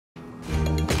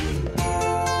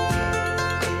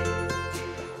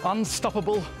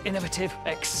Unstoppable, innovative,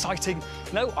 exciting.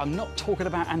 No, I'm not talking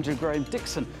about Andrew Graham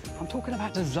Dixon. I'm talking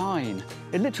about design.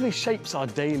 It literally shapes our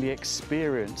daily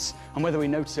experience. And whether we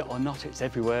notice it or not, it's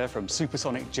everywhere, from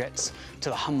supersonic jets to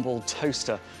the humble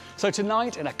toaster. So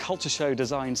tonight, in a Culture Show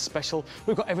Design special,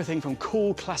 we've got everything from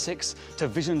cool classics to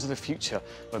visions of the future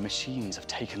where machines have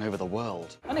taken over the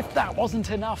world. And if that wasn't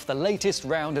enough, the latest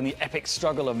round in the epic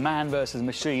struggle of man versus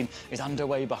machine is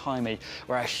underway behind me,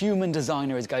 where a human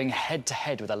designer is going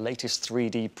head-to-head with the latest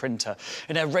 3D printer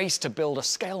in a race to build a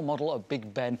scale model of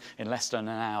Big Ben in less than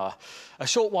an hour. A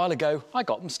short while ago, I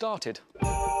got them started.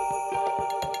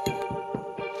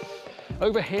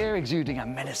 Over here, exuding a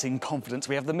menacing confidence,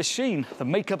 we have the machine, the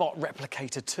MakerBot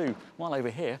Replicator 2. While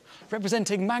over here,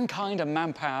 representing mankind and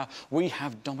manpower, we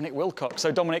have Dominic Wilcox.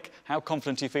 So Dominic, how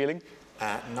confident are you feeling?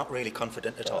 Not really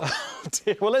confident at all. Oh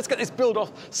dear. Well, let's get this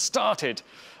build-off started.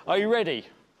 Are you ready?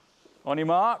 On your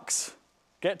marks,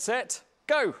 get set,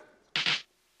 go!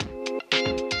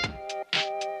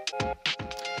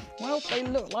 Well, they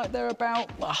look like they're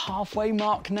about a halfway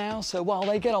mark now, so while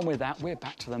they get on with that, we're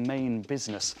back to the main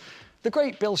business. The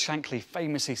great Bill Shankly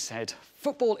famously said,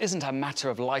 "Football isn't a matter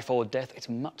of life or death, it's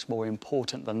much more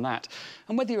important than that."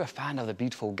 And whether you're a fan of the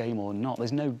beautiful game or not,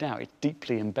 there's no doubt it's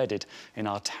deeply embedded in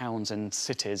our towns and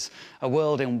cities, a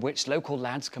world in which local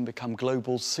lads can become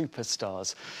global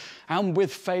superstars. And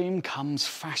with fame comes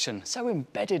fashion, so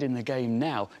embedded in the game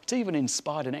now, it's even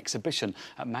inspired an exhibition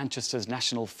at Manchester's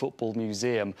National Football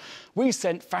Museum. We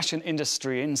sent fashion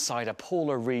industry insider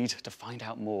Paula Reed to find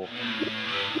out more.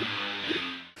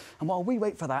 And while we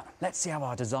wait for that, let's see how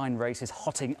our design race is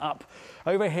hotting up.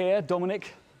 Over here,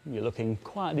 Dominic, you're looking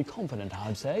quietly confident,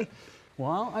 I'd say.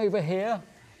 While over here,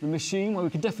 the machine, where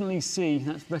we can definitely see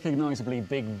that's recognisably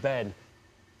Big Ben.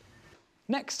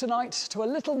 Next tonight, to a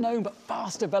little-known but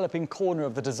fast-developing corner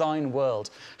of the design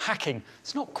world, hacking.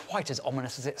 It's not quite as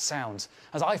ominous as it sounds,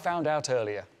 as I found out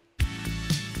earlier.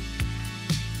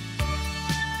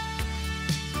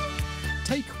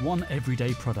 Take one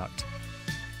everyday product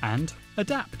and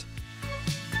adapt.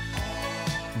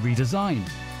 Redesign.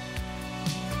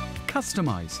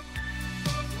 Customize.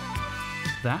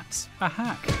 That's a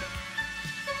hack.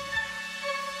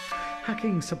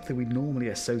 Hacking's something we normally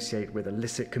associate with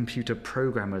illicit computer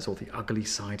programmers or the ugly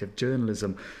side of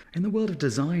journalism. In the world of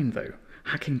design, though,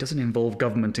 hacking doesn't involve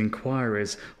government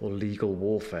inquiries or legal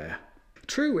warfare.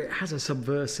 True, it has a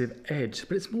subversive edge,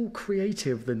 but it's more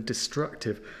creative than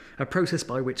destructive, a process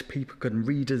by which people can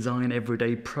redesign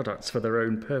everyday products for their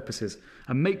own purposes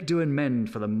and make do and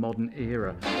mend for the modern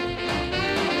era.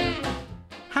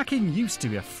 Hacking used to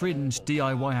be a fringe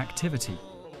DIY activity,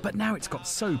 but now it's got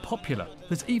so popular,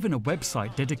 there's even a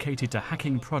website dedicated to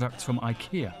hacking products from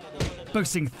IKEA,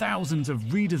 boasting thousands of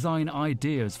redesign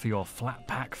ideas for your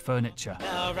flat-pack furniture.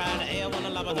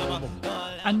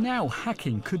 And now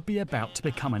hacking could be about to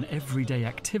become an everyday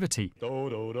activity.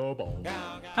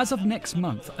 As of next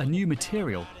month, a new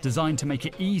material designed to make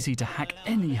it easy to hack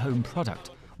any home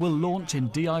product will launch in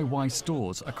DIY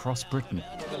stores across Britain.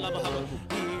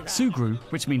 Sugru,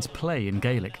 which means play in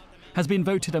Gaelic, has been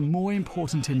voted a more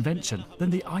important invention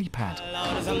than the iPad.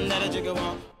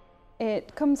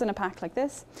 It comes in a pack like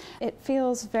this. It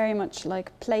feels very much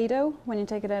like Play-Doh when you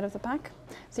take it out of the pack.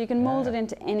 So you can mould it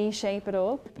into any shape at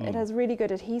all. It has really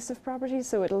good adhesive properties,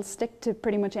 so it'll stick to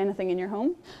pretty much anything in your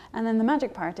home. And then the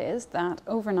magic part is that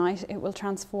overnight it will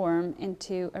transform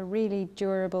into a really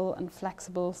durable and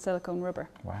flexible silicone rubber.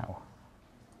 Wow.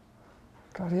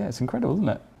 God, yeah, it's incredible, isn't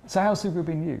it? So how's Sugru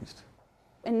been used?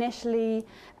 Initially,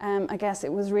 I guess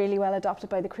it was really well adopted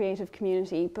by the creative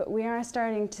community, but we are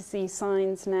starting to see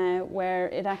signs now where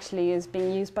it actually is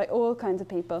being used by all kinds of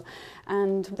people,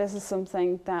 and this is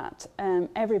something that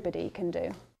everybody can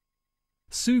do.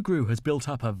 Sugru has built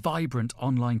up a vibrant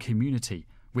online community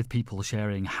with people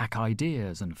sharing hack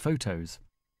ideas and photos.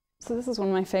 So this is one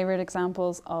of my favourite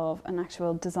examples of an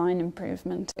actual design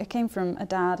improvement. It came from a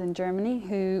dad in Germany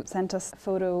who sent us a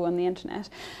photo on the internet,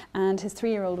 and his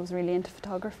 3-year-old was really into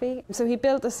photography. So he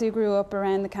built the Sugru up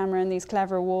around the camera in these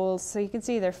clever walls, so you can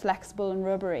see they're flexible and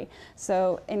rubbery.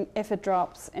 So if it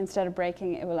drops, instead of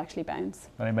breaking, it will actually bounce.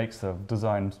 And it makes the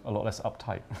design a lot less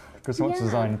uptight. Because once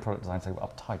product design so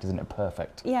uptight, isn't it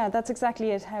perfect? Yeah, that's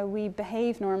exactly it. How we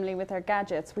behave normally with our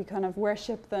gadgets, we kind of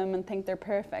worship them and think they're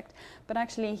perfect. But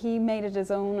actually, he made it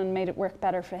his own and made it work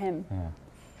better for him. Yeah.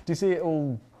 Do you see it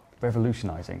all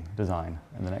revolutionising design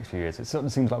in the next few years? It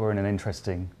certainly seems like we're in an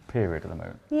interesting period at the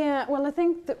moment. Yeah, well, I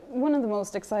think that one of the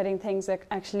most exciting things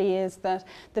actually is that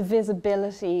the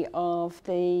visibility of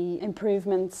the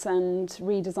improvements and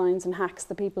redesigns and hacks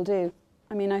that people do.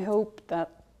 I mean, I hope that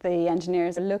the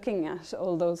engineers are looking at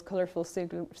all those colourful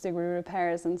Subaru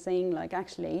repairs and saying, like,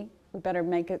 actually, we better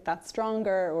make it that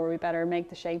stronger, or we better make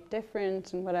the shape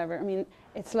different and whatever. I mean,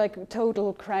 it's like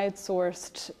total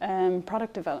crowdsourced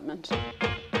product development.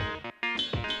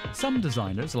 Some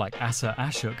designers, like Asa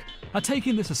Ashok, are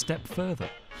taking this a step further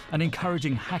and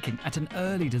encouraging hacking at an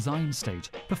early design stage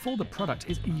before the product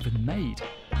is even made.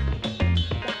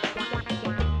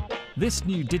 This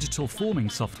new digital forming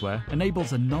software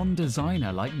enables a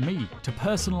non-designer like me to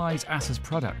personalise Asa's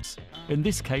products, in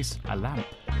this case a lamp.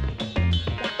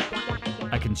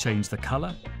 I can change the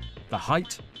colour, the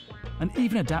height, and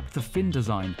even adapt the fin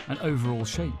design and overall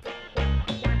shape.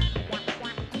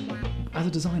 As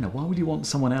a designer, why would you want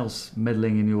someone else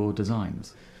meddling in your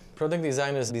designs? Product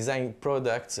designers design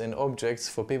products and objects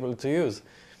for people to use.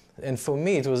 And for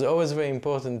me, it was always very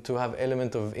important to have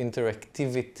element of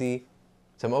interactivity.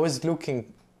 So I'm always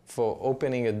looking for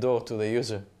opening a door to the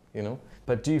user, you know.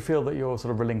 But do you feel that you're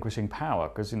sort of relinquishing power?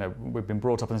 Because, you know, we've been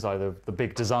brought up inside the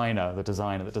big designer that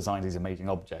designs these amazing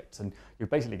objects, and you're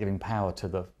basically giving power to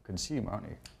the consumer, aren't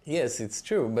you? Yes, it's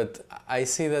true, but I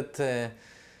see that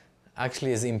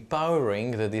actually as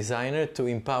empowering the designer to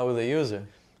empower the user.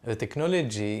 The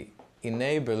technology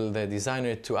enables the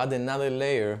designer to add another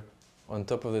layer on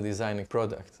top of the design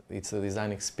product. It's the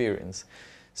design experience.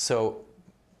 So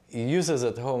users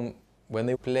at home, when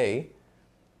they play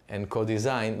and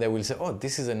co-design, they will say, oh,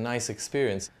 this is a nice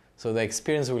experience. So the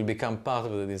experience will become part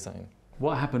of the design.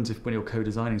 What happens when you're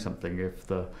co-designing something, if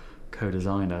the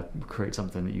co-designer creates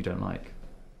something that you don't like?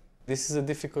 This is a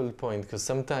difficult point, because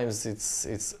sometimes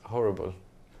it's horrible,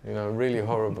 you know, really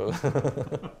horrible.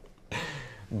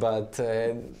 But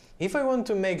if I want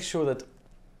to make sure that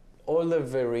all the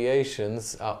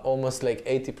variations are almost like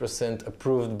 80%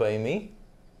 approved by me,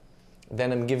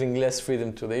 then I'm giving less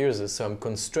freedom to the user. So I'm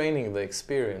constraining the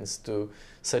experience to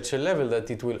such a level that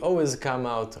it will always come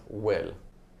out well.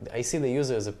 I see the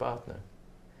user as a partner.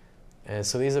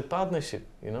 So there's a partnership,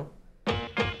 you know?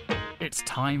 It's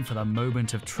time for the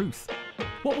moment of truth.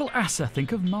 What will Asa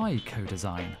think of my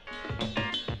co-design?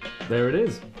 There it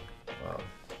is. Wow.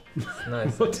 It's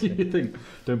nice. What do you think?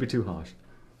 Don't be too harsh.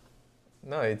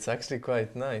 No, it's actually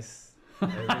quite nice. I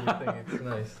really think it's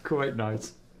nice. Quite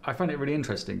nice. I find it really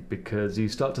interesting because you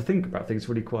start to think about things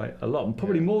really quite a lot, and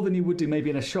probably more than you would do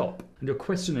maybe in a shop. And you're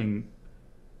questioning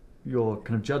your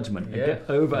kind of judgment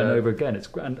over and over again. It's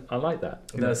and I like that.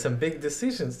 There are some big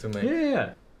decisions to make.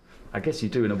 Yeah. I guess you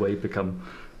do in a way become,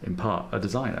 in part, a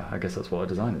designer. I guess that's what a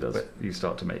designer does. But you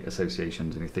start to make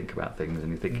associations and you think about things and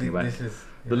you're thinking about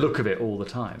the look of it all the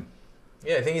time.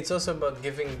 Yeah, I think it's also about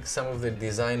giving some of the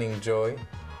designing joy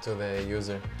to the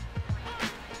user.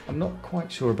 I'm not quite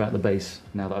sure about the bass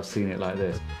now that I've seen it like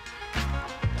this.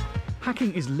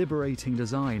 Hacking is liberating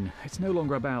design. It's no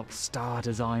longer about star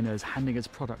designers handing us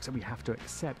products that we have to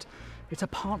accept. It's a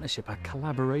partnership, a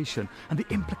collaboration, and the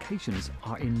implications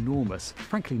are enormous.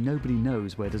 Frankly, nobody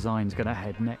knows where design's going to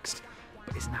head next.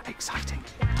 But isn't that exciting?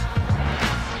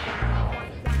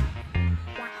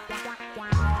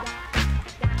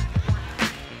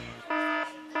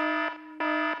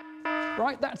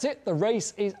 Right, that's it. The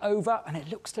race is over, and it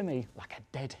looks to me like a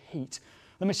dead heat.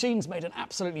 The machine's made an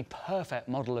absolutely perfect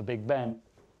model of Big Ben.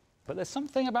 But there's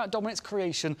something about Dominic's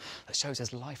creation that shows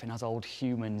there's life in us old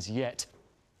humans yet.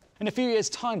 In a few years'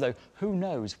 time, though, who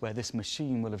knows where this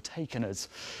machine will have taken us?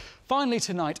 Finally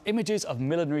tonight, images of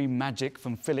millinery magic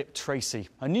from Philip Tracy.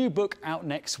 A new book out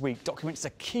next week documents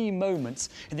the key moments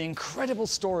in the incredible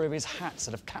story of his hats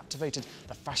that have captivated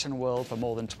the fashion world for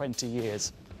more than 20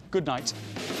 years. Good night.